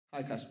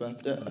Hi Kasper.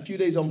 A few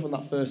days on from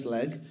that first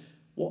leg,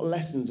 what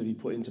lessons have you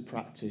put into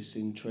practice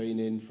in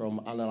training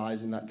from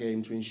analysing that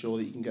game to ensure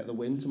that you can get the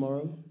win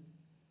tomorrow?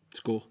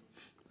 Score.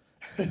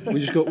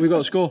 we got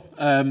to score.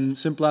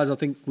 Simple as. I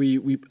think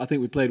we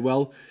played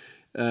well.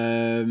 We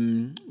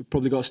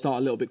probably got to start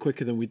a little bit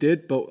quicker than we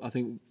did, but I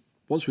think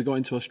once we got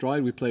into our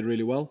stride, we played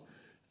really well.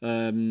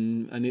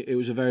 And it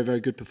was a very, very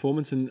good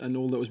performance, and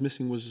all that was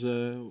missing was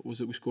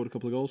that we scored a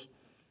couple of goals.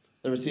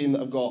 They're a team that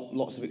have got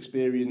lots of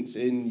experience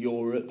in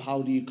Europe.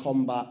 How do you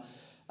combat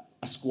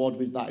a squad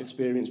with that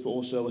experience, but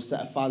also a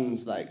set of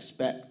fans that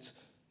expect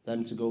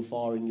them to go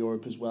far in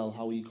Europe as well?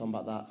 How will you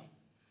combat that?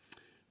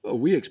 Well,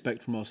 we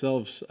expect from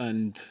ourselves,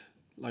 and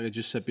like I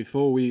just said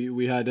before,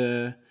 we had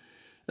a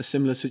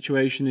similar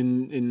situation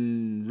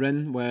in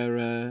Rennes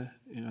where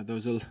there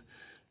was a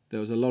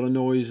lot of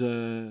noise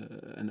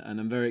and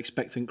a very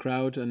expectant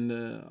crowd, and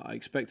I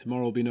expect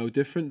tomorrow will be no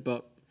different.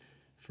 But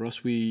for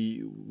us,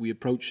 we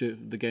approach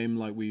the game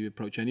like we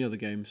approach any other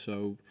game.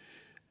 So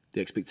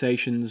the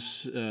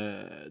expectations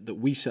that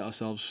we set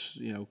ourselves,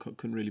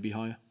 couldn't really be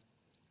higher.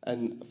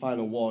 And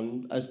final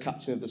one, as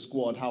captain of the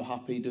squad, how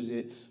happy does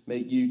it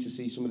make you to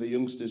see some of the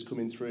youngsters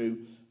coming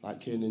through,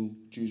 like Kiernan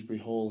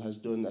Dewsbury-Hall has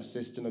done,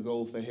 assist and a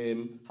goal for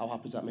him? How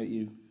happy does that make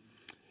you?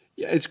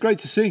 Yeah, it's great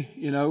to see.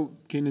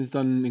 Kiernan's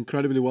done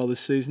incredibly well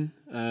this season.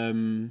 I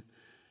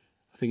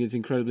think it's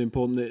incredibly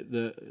important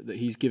that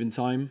he's given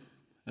time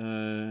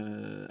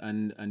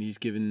and he's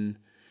given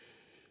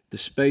the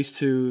space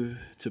to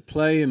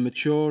play and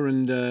mature.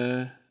 And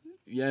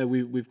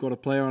we've got a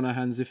player on our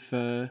hands if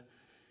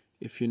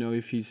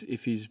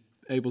he's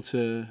able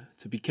to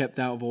be kept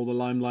out of all the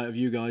limelight of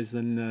you guys,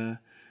 then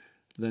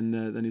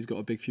he's got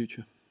a big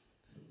future.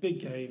 Big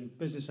game,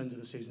 business end of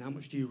the season. How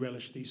much do you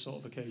relish these sort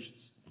of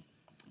occasions?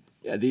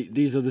 Yeah,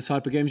 these are the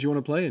type of games you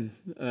want to play in,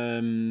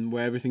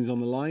 where everything's on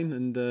the line,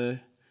 and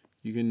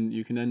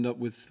you can end up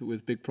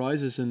with big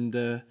prizes.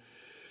 And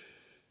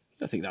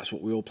I think that's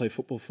what we all play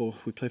football for.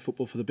 We play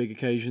football for the big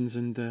occasions,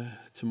 and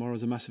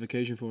tomorrow's a massive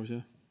occasion for us.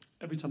 Yeah.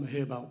 Every time I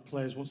hear about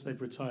players once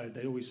they've retired,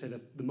 they always say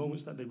that the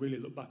moments that they really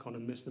look back on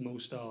and miss the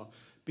most are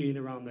being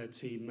around their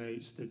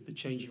teammates, the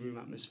changing room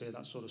atmosphere,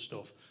 that sort of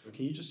stuff.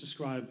 Can you just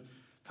describe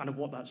kind of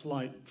what that's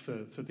like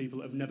for people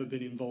that have never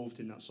been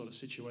involved in that sort of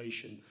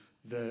situation?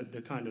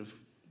 The kind of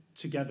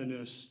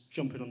togetherness,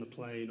 jumping on the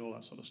plane, all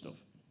that sort of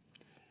stuff.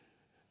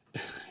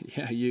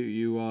 Yeah,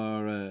 you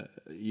are.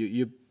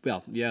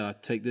 Well, yeah. I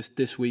take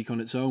this week on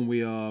its own.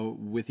 We are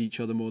with each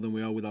other more than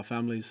we are with our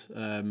families.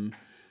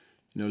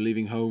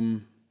 Leaving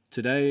home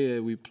today,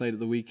 we played at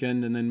the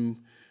weekend, and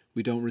then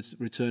we don't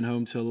return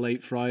home till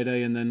late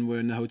Friday, and then we're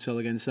in the hotel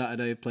again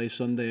Saturday, play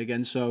Sunday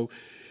again. So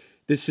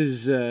this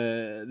is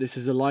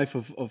a life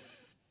of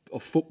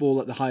football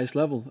at the highest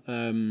level.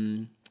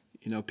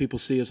 People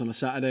see us on a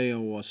Saturday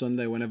or a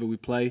Sunday whenever we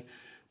play,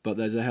 but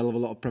there's a hell of a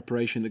lot of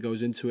preparation that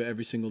goes into it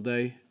every single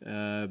day.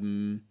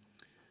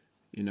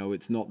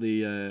 It's not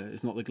the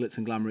glitz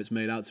and glamour it's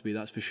made out to be.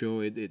 That's for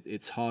sure.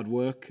 It's hard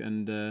work,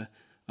 and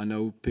I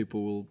know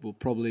people will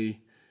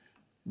probably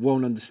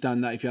won't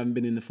understand that if you haven't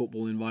been in the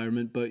football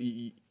environment. But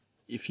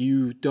if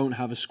you don't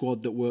have a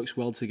squad that works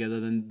well together,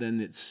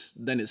 then it's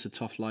a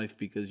tough life,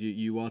 because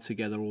you are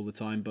together all the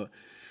time. But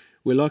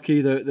we're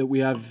lucky that we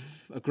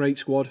have a great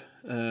squad,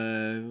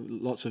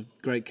 lots of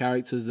great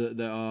characters that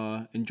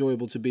are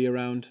enjoyable to be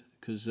around.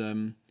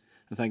 And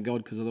thank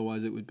God, because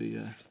otherwise it wouldn't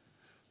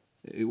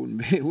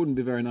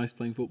be very nice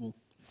playing football.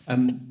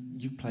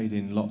 You've played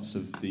in lots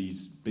of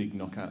these big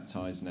knockout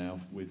ties now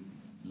with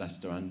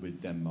Leicester and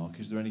with Denmark.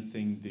 Is there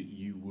anything that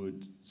you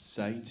would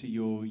say to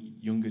your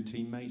younger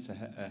teammates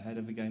ahead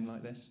of a game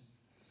like this?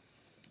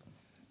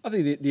 I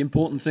think the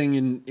important thing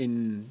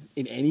in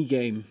any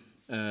game,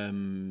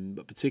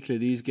 but particularly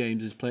these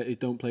games, is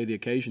don't play the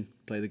occasion.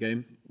 Play the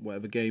game.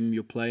 Whatever game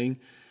you're playing,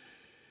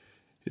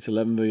 it's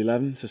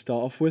 11v11 to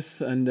start off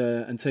with,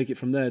 and take it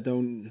from there.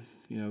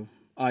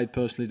 I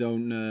personally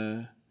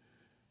don't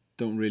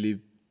really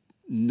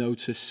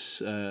notice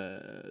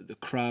the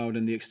crowd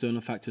and the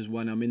external factors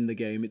when I'm in the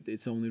game.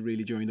 It's only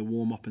really during the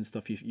warm-up and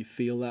stuff you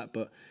feel that,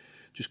 but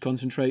just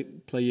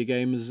concentrate, play your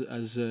game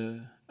as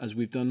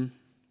we've done,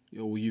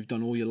 or you've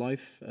done all your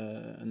life,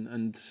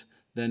 and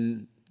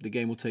then the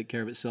game will take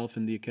care of itself,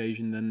 and the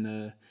occasion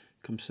then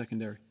comes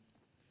secondary.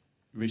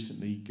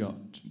 Recently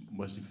got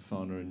Wesley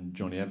Fofana and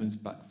Johnny Evans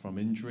back from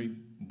injury.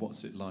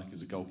 What's it like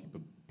as a goalkeeper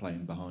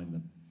playing behind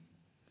them?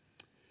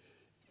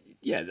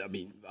 Yeah,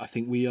 I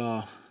think we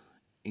are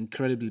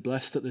incredibly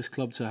blessed at this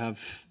club to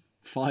have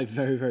 5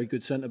 very, very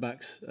good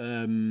centre-backs.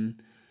 And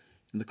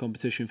the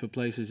competition for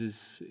places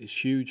is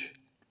huge.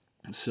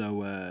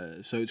 So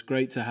it's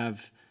great to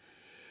have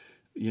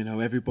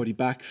everybody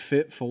back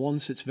fit for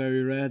once. It's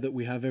very rare that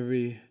we have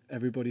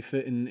everybody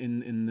fit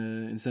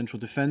in central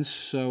defence.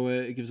 So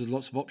it gives us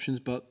lots of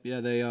options. But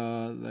yeah, they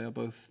are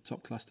both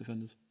top-class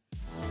defenders.